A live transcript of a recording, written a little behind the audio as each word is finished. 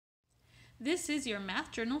This is your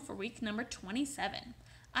math journal for week number 27.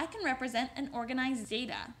 I can represent and organize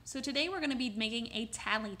data. So today we're going to be making a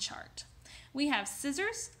tally chart. We have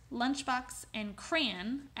scissors, lunchbox, and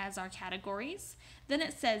crayon as our categories. Then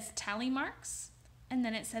it says tally marks, and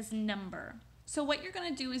then it says number. So what you're going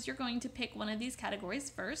to do is you're going to pick one of these categories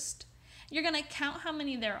first. You're going to count how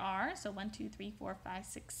many there are. So 1, 2, 3, 4, 5,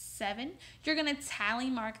 6, 7. You're going to tally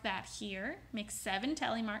mark that here. Make 7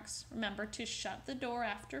 tally marks. Remember to shut the door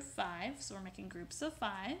after 5. So we're making groups of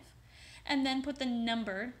 5. And then put the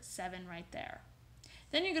number 7 right there.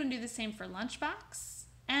 Then you're going to do the same for lunchbox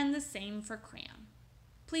and the same for crayon.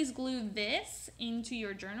 Please glue this into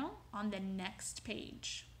your journal on the next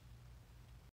page.